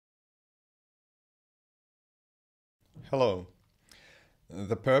Hello.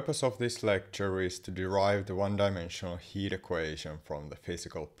 The purpose of this lecture is to derive the one-dimensional heat equation from the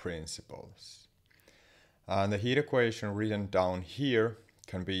physical principles. And the heat equation written down here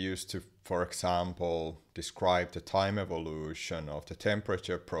can be used to, for example, describe the time evolution of the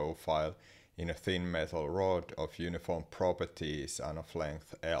temperature profile in a thin metal rod of uniform properties and of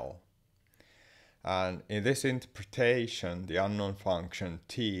length L. And in this interpretation, the unknown function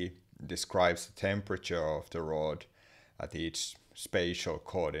t describes the temperature of the rod at each spatial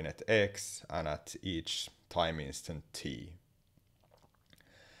coordinate x and at each time instant t.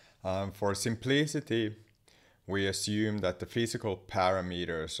 For simplicity, we assume that the physical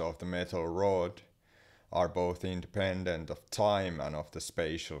parameters of the metal rod are both independent of time and of the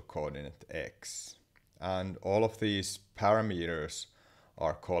spatial coordinate x. And all of these parameters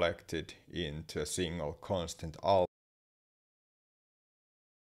are collected into a single constant alpha.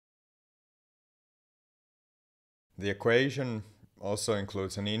 The equation also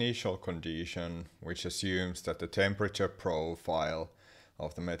includes an initial condition which assumes that the temperature profile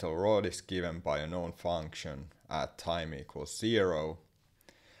of the metal rod is given by a known function at time equals 0.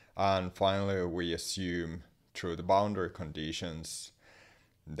 And finally, we assume through the boundary conditions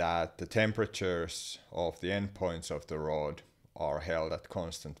that the temperatures of the endpoints of the rod are held at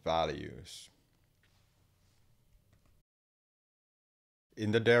constant values.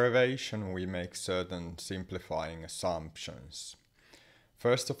 In the derivation, we make certain simplifying assumptions.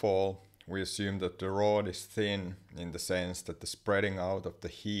 First of all, we assume that the rod is thin in the sense that the spreading out of the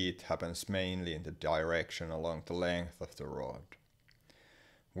heat happens mainly in the direction along the length of the rod.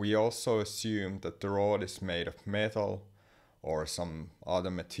 We also assume that the rod is made of metal or some other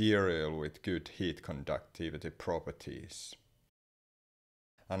material with good heat conductivity properties.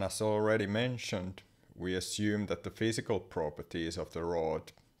 And as already mentioned, we assume that the physical properties of the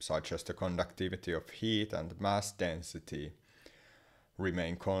rod, such as the conductivity of heat and the mass density,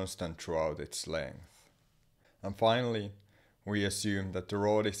 remain constant throughout its length. And finally, we assume that the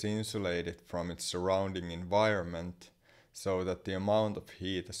rod is insulated from its surrounding environment so that the amount of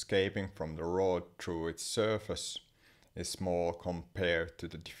heat escaping from the rod through its surface is small compared to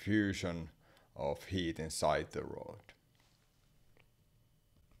the diffusion of heat inside the rod.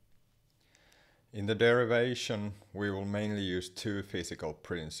 In the derivation, we will mainly use two physical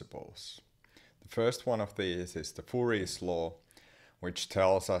principles. The first one of these is the Fourier's law, which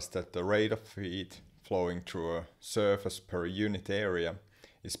tells us that the rate of heat flowing through a surface per unit area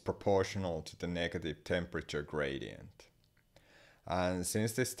is proportional to the negative temperature gradient. And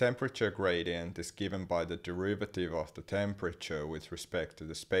since this temperature gradient is given by the derivative of the temperature with respect to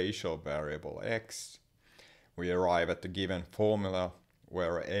the spatial variable x, we arrive at the given formula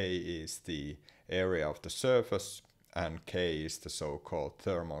where A is the area of the surface and K is the so-called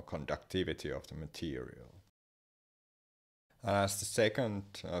thermal conductivity of the material. And as the second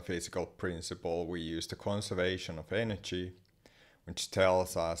physical principle, we use the conservation of energy, which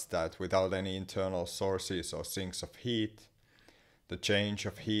tells us that without any internal sources or sinks of heat, the change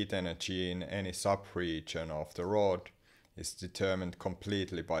of heat energy in any subregion of the rod is determined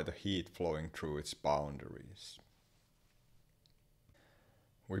completely by the heat flowing through its boundaries.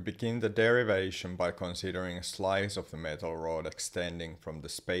 We begin the derivation by considering a slice of the metal rod extending from the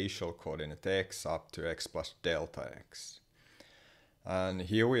spatial coordinate x up to x plus delta x. And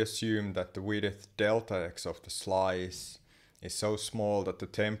here we assume that the width delta x of the slice is so small that the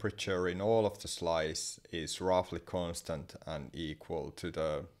temperature in all of the slice is roughly constant and equal to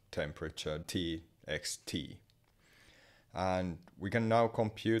the temperature Txt. And we can now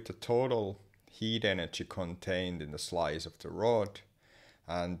compute the total heat energy contained in the slice of the rod,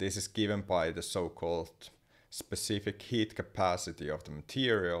 and this is given by the so-called specific heat capacity of the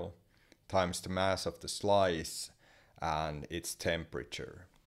material times the mass of the slice and its temperature.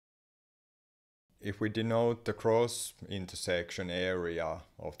 If we denote the cross intersection area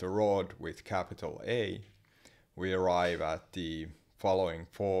of the rod with capital A, we arrive at the following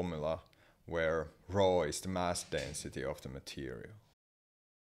formula where ρ is the mass density of the material.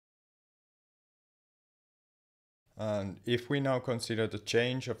 And if we now consider the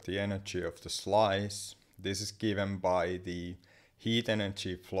change of the energy of the slice, this is given by the heat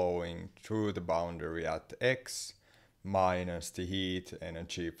energy flowing through the boundary at x minus the heat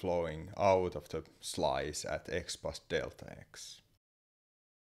energy flowing out of the slice at x plus delta x.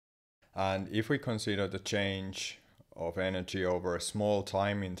 And if we consider the change of energy over a small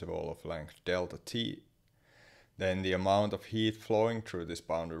time interval of length delta t, then the amount of heat flowing through these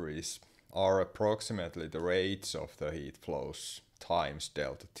boundaries are approximately the rates of the heat flows times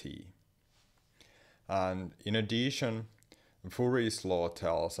delta t. And in addition, Fourier's law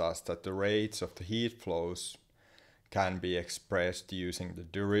tells us that the rates of the heat flows can be expressed using the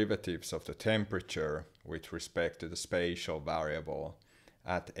derivatives of the temperature with respect to the spatial variable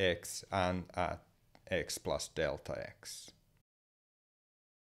at x and at x plus delta x.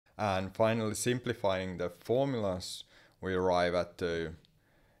 And finally, simplifying the formulas, we arrive at the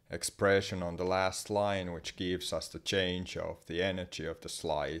expression on the last line, which gives us the change of the energy of the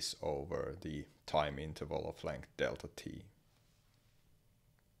slice over the time interval of length delta t.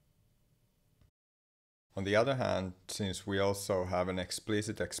 On the other hand, since we also have an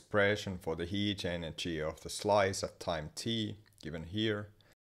explicit expression for the heat energy of the slice at time t, given here,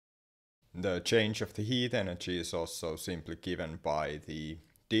 the change of the heat energy is also simply given by the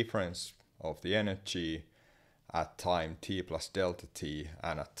difference of the energy at time t plus delta t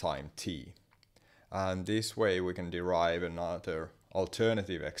and at time t. And this way we can derive another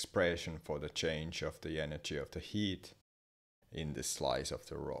alternative expression for the change of the energy of the heat in the slice of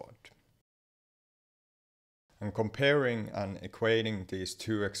the rod. And comparing and equating these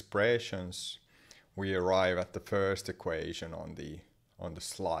two expressions, we arrive at the first equation on the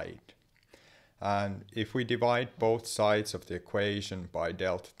slide. And if we divide both sides of the equation by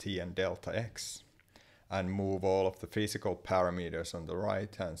delta t and delta x, and move all of the physical parameters on the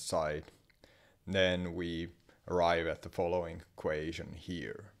right hand side, then we arrive at the following equation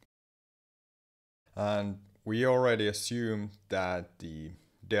here. And we already assumed that the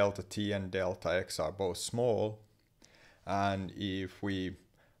delta t and delta x are both small, and if we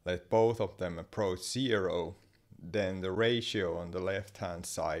let both of them approach 0, then the ratio on the left hand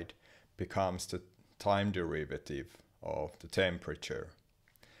side becomes the time derivative of the temperature.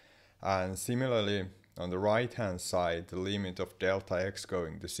 And similarly, on the right hand side, the limit of delta x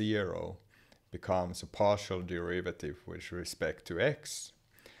going to 0 becomes a partial derivative with respect to x,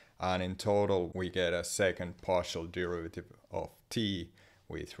 and in total we get a second partial derivative of t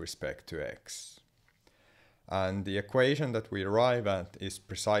with respect to x. And the equation that we arrive at is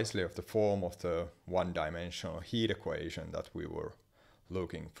precisely of the form of the one-dimensional heat equation that we were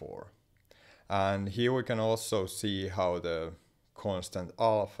looking for. And here we can also see how the constant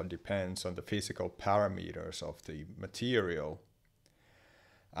alpha depends on the physical parameters of the material.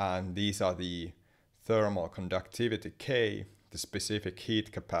 And these are the thermal conductivity K, the specific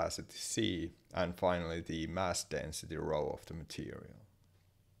heat capacity C, and finally the mass density ρ of the material.